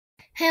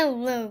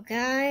Hello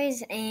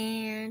guys,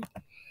 and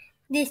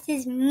this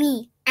is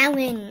me,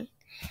 Alan,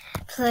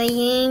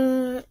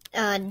 playing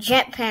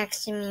jetpack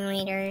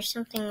simulator or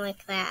something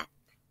like that.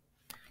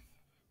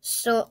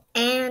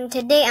 And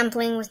today I'm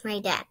playing with my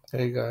dad.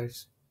 Hey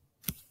guys.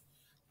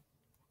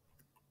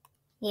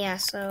 Yeah,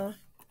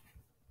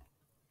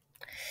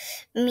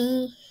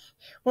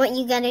 what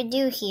you gotta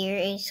do here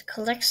is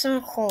collect some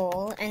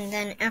coal, and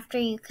then after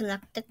you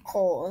collect the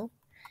coal,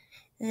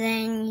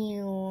 then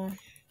you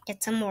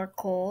get some more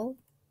coal.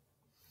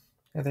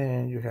 And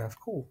then you have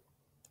coal.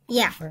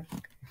 Yeah. Right.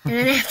 And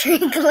then after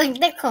you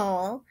collect the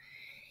coal,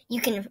 you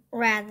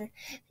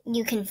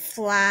can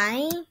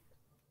fly,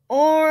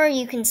 or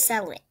you can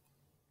sell it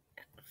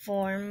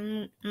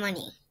for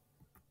money.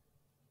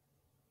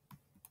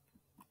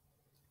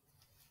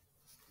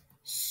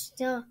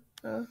 Still,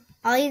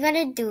 all you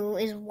gotta do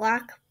is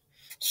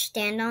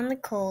stand on the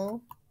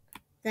coal,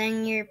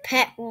 then your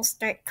pet will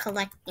start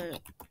collecting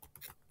it.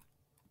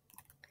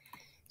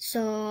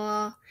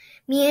 So,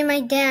 me and my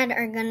dad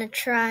are gonna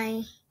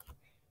try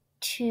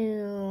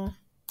to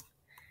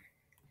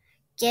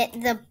get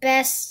the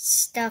best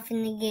stuff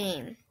in the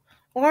game.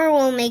 Or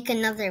we'll make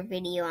another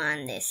video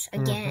on this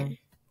again.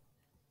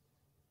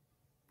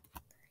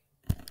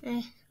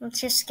 Let's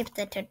just skip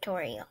the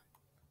tutorial.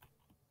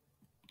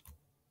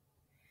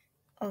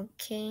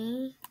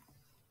 Okay.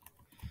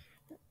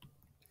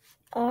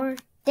 Or,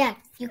 Dad,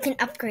 you can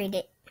upgrade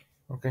it.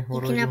 Okay,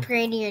 you can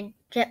upgrade your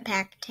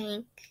jetpack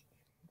tank.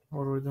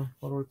 What do we do?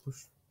 What do we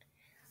push?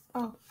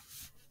 Oh,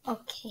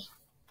 okay.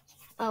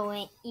 Oh,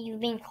 wait,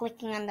 you've been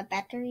clicking on the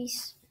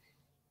batteries?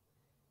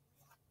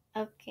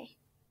 Okay.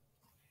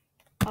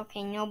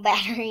 Okay, no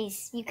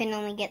batteries. You can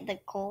only get the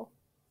coal.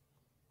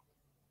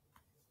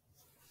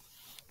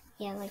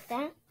 Yeah, like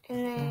that.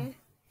 And then,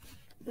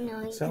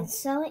 you can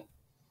sell it.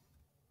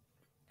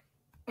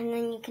 And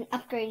then you can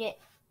upgrade it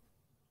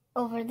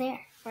over there,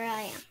 where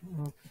I am.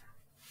 Okay.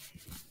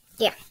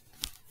 Yeah.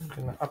 I'm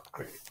gonna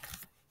upgrade.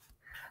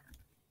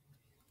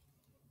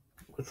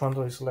 Which one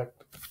do I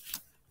select?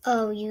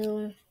 Oh,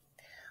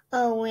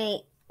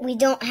 wait. We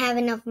don't have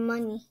enough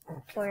money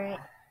for it.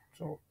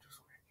 So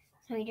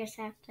we just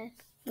have to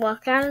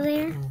walk out of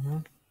there. Mm-hmm.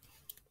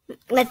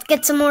 Let's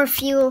get some more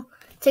fuel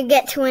to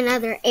get to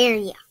another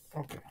area.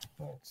 Okay.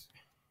 Let's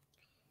see.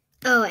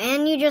 Oh,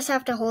 and you just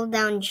have to hold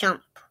down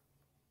jump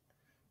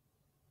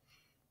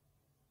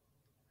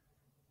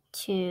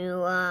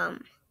to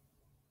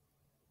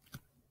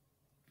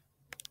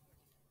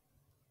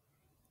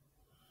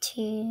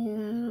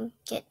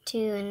get to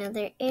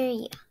another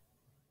area.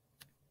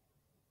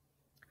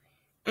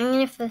 I'm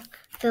gonna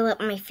fill up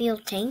my fuel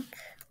tank.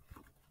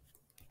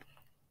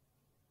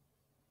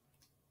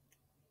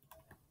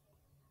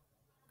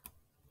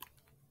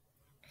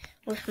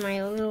 With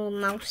my little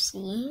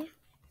mousey.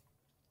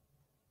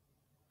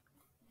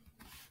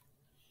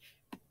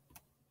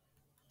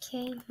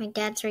 Okay, my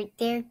dad's right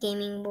there,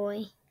 gaming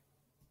boy.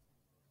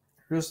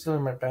 Who's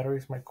stealing my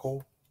batteries, my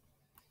coal?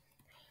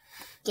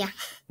 Yeah.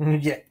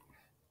 Yeah.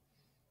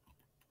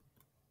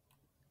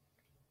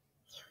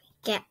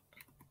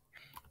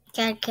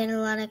 Gotta get a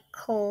lot of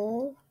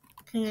coal,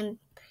 and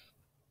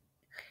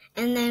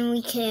then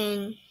we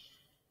can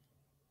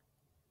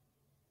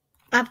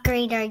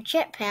upgrade our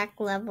jetpack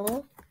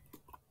level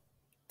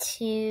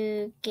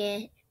to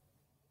get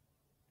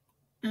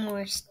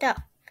more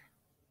stuff.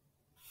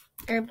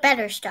 Or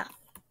better stuff.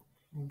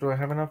 Do I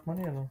have enough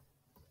money or no?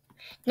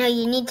 No,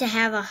 you need to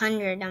have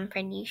 100, I'm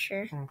pretty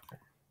sure. Okay.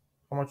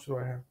 How much do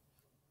I have?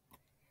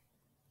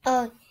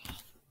 Oh,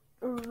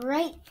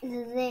 right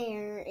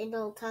there,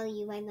 it'll tell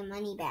you by the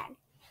money bag.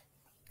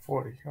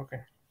 40,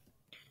 okay.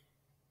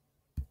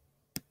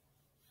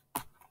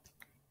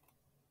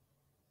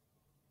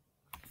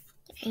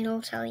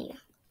 It'll tell you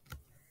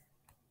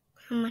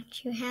how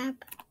much you have.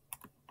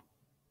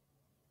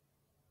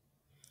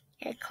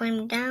 You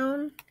climb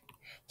down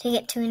to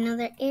get to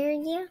another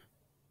area.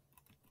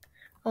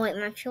 Oh wait,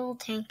 my fuel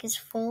tank is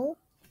full.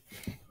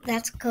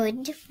 That's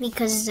good,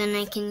 because then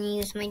I can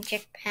use my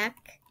jetpack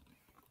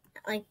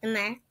at like the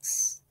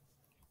max.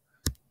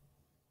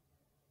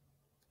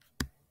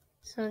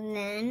 So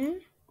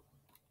then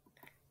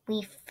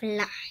we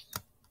fly.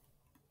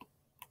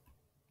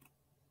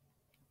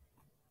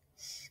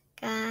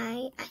 Sky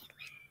Island.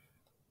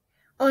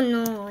 Oh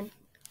no,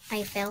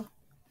 I fell.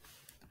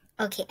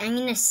 Okay, I'm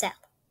gonna sell.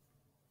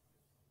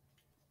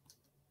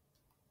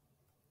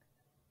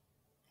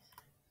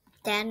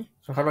 Dad?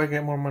 So how do I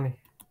get more money?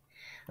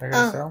 I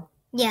gotta sell?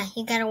 Yeah,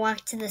 you gotta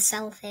walk to the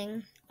sell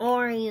thing.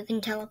 Or you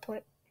can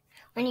teleport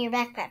when your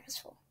backpack is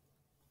full.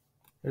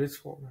 It is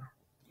full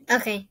now.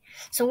 Okay,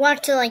 so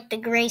walk to like the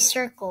gray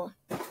circle.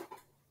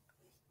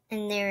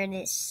 And there it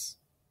is.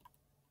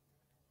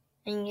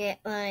 And get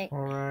like...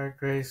 Alright,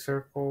 gray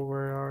circle,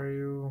 where are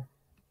you?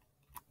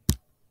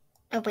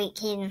 Oh wait,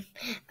 Caden.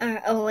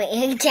 Oh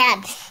wait,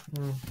 Dad.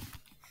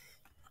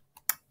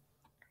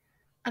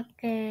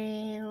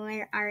 Okay,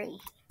 where are you?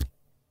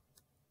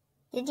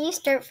 Did you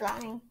start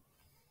flying?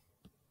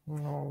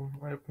 No,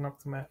 I open up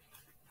the map.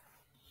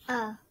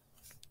 Oh.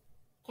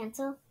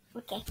 Cancel?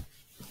 Okay.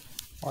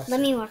 Oh,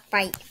 Let me walk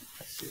by you.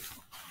 I see.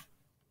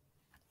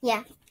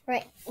 Yeah,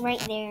 right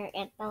there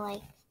at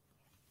the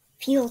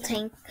fuel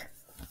tank.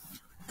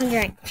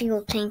 Right,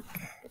 fuel tank.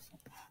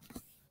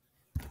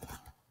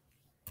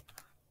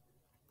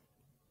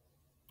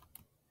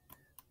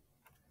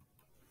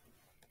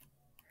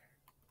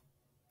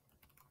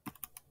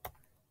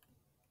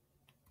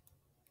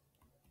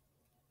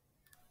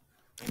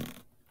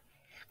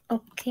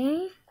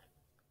 Okay.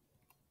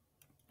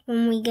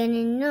 When we get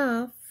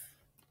enough,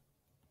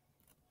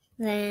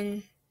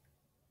 then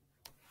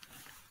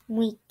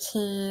we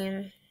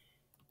can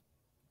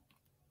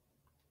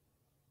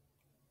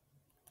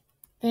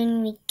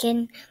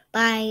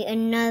buy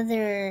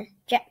another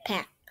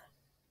jetpack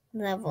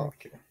level.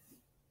 Okay.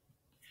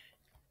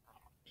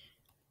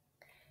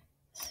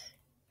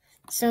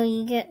 So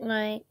you get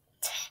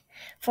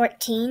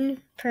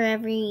 14 per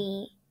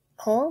every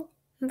coal,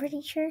 I'm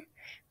pretty sure.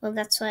 Well,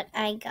 that's what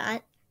I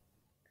got.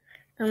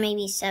 Or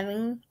maybe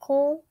 7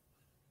 coal.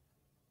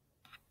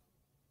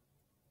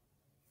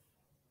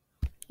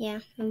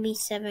 Yeah, maybe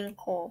 7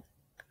 coal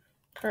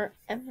per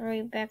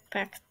every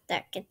backpack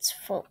that gets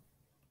full.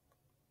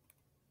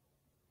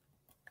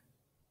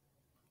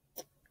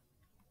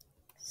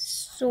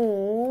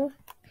 So,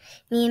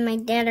 me and my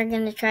dad are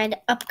gonna try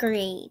to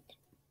upgrade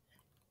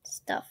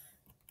stuff.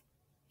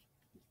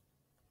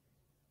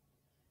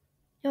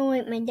 Oh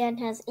wait, my dad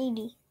has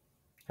 80.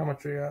 How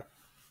much are you at?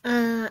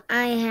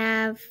 I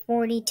have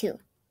 42.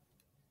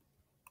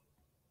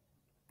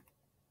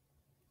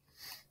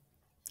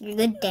 You're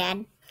good,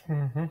 Dad.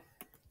 Mm-hmm.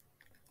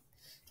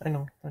 I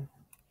know.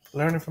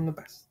 Learning from the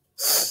best.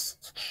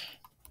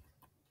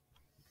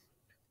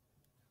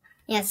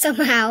 Yeah,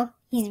 somehow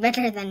he's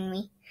better than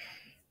me.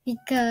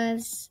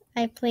 Because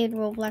I played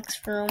Roblox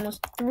for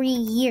almost 3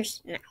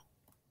 years now.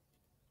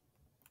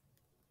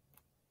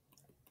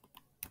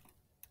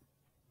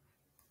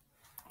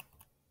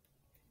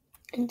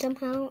 And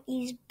somehow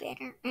he's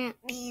better at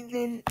me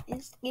than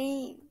this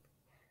game.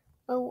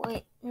 Oh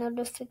wait,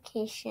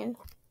 notification.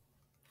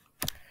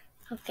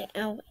 Okay,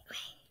 oh wait.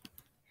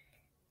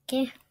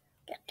 Okay,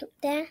 got to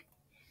there.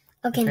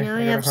 Okay, now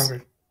I have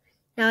 100.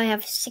 now I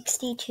have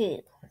 62.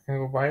 I can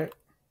go buy it.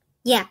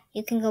 Yeah,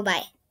 you can go buy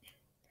it.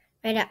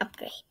 Right at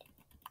upgrade.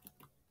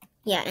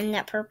 Yeah, in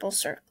that purple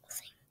circle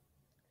thing.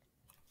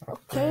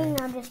 Okay,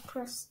 now just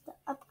press the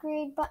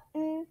upgrade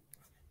button.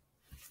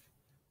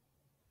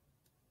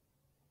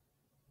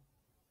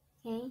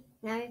 Okay,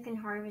 now you can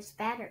harvest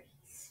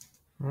batteries.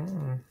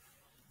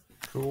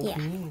 Cool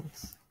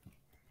beans.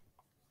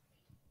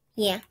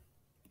 Yeah.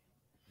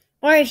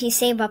 Or if you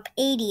save up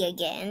 80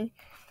 again,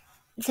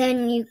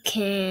 then you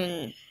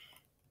can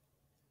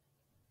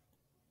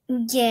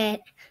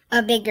get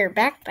a bigger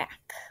backpack.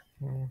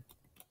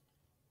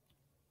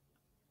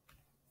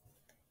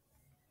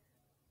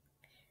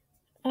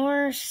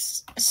 Or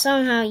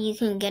somehow you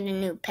can get a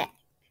new pet.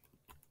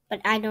 But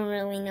I don't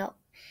really know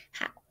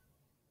how.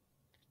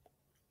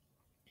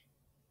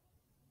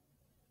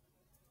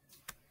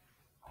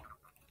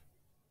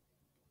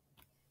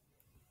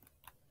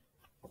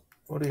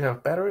 What do you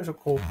have, batteries or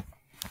coal?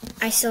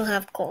 I still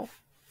have coal.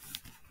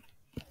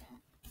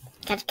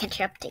 Gotta catch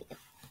up to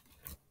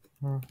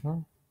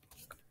you.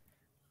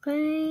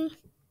 Okay.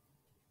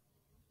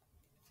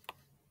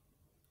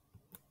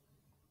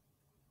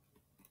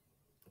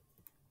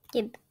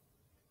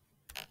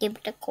 Give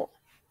the coal.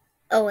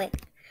 Oh wait,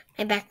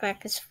 my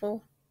backpack is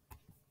full.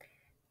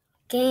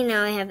 Okay,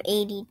 now I have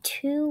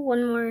 82.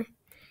 One more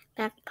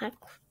backpack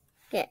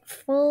get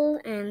full,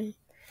 and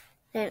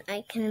then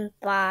I can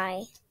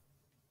buy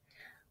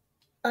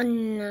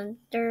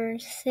another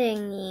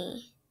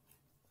thingy.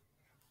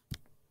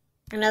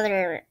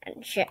 Another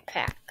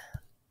jetpack.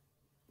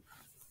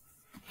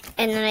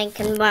 And then I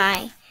can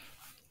buy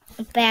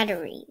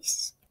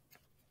batteries.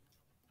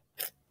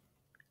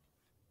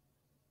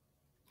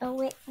 Oh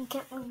wait, you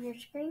can't move your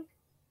screen?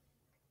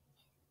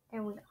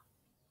 There we go.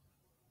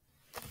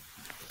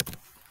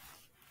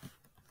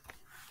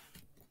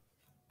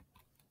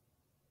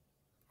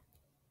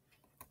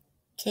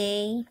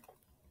 Okay.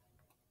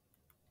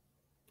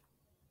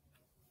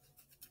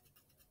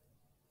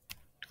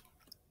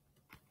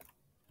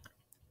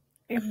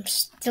 I'm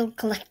still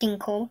collecting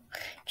coal,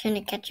 trying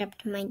to catch up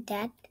to my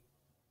dad.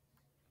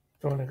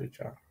 Doing a good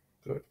job.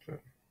 Good.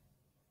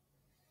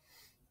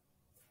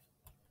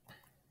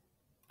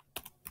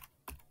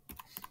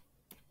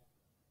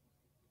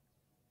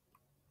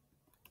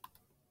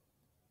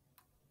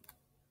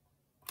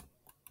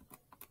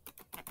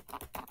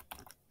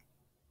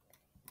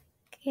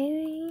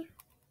 Okay.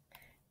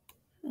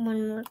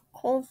 One more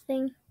coal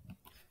thing.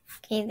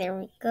 Okay, there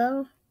we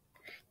go.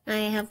 Now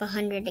I have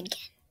 100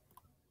 again.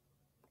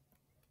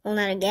 Well,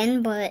 not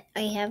again, but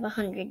I have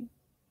 100.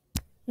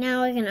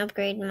 Now I can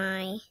upgrade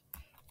my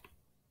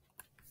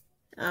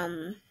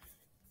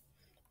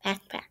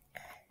backpack.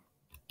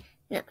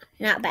 No,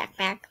 not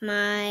backpack.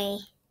 My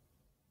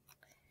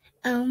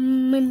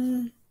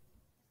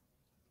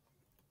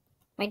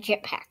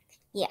jetpack.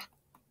 Yeah.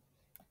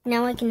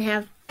 Now I can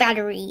have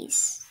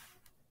batteries.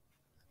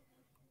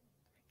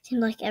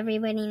 Seems like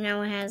everybody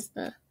now has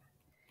the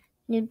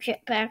new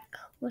jetpack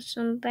with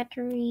some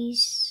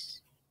batteries.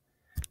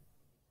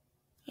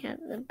 Yeah,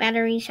 the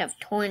batteries have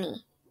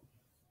 20.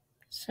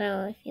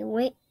 So if you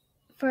wait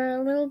for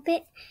a little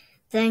bit,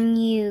 then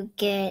you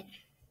get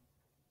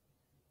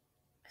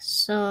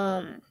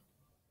some.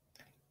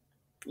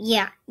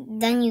 Yeah,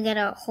 then you get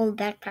a whole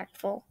backpack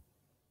full.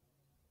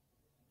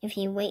 If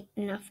you wait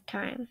enough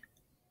time.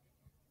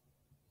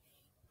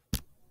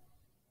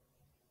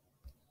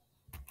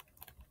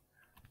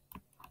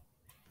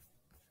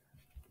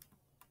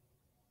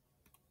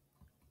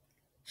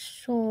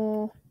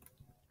 So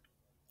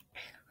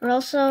we're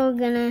also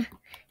gonna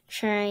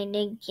try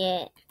to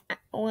get,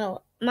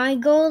 well, my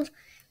goal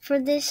for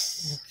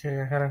this. Okay,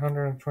 I had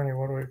 120.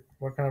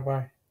 What can I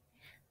buy?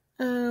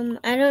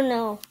 I don't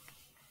know.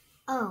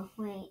 Oh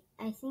wait,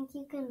 I think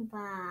you can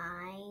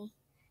buy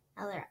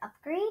another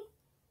upgrade.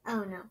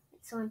 Oh no,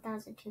 it's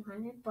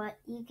 1,200, but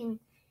you can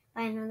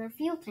buy another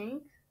fuel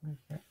tank.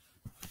 Okay.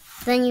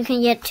 Then you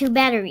can get 2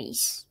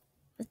 batteries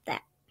with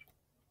that.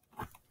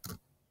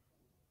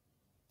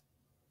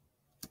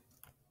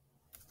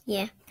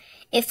 Yeah,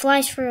 it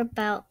flies for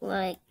about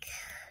like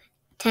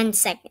 10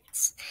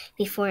 seconds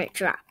before it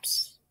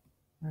drops.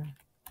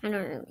 I don't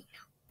really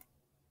know.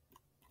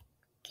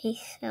 Okay,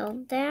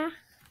 so there.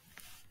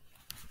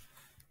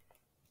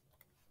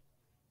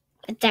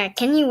 Dad,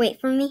 can you wait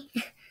for me?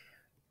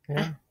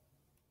 Yeah.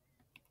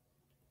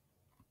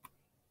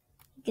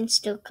 You can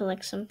still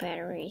collect some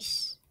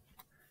batteries.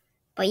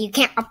 But you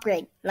can't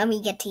upgrade. Let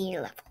me get to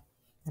your level.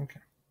 Okay.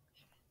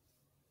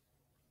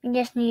 You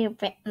just need a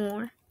bit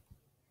more.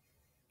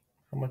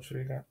 How much do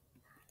you got?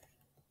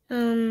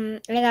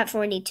 I got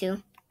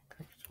 42.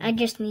 I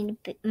just need a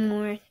bit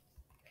more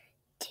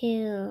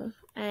till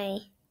I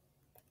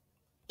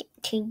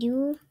get to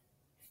you.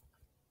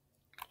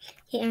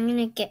 Okay, I'm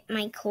gonna get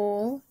my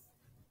coal.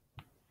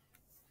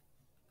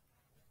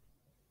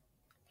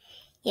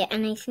 Yeah,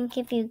 and I think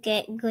if you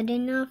get good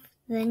enough,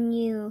 then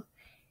you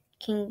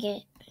can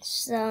get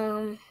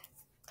some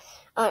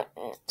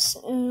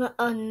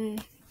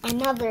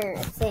another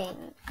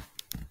thing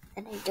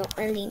that I don't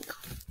really know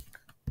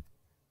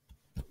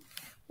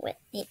what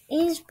it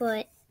is,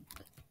 but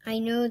I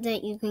know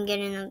that you can get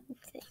another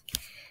thing.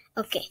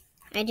 Okay,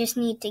 I just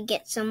need to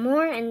get some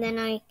more, and then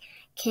I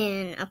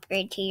can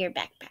upgrade to your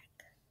backpack.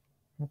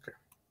 Okay.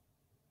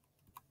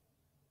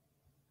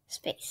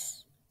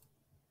 Space.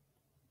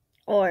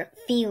 Or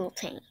fuel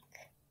tank.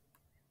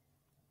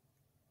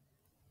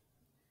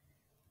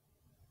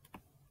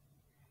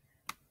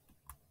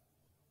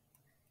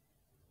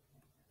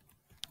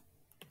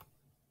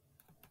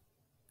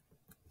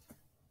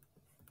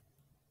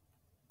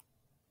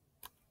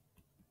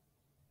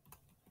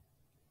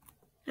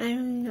 I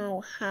don't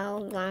know how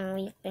long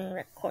we've been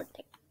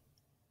recording.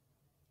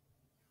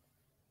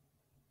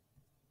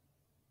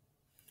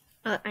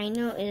 I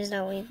know is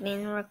that we've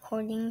been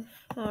recording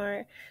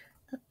for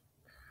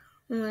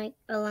like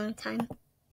a long time.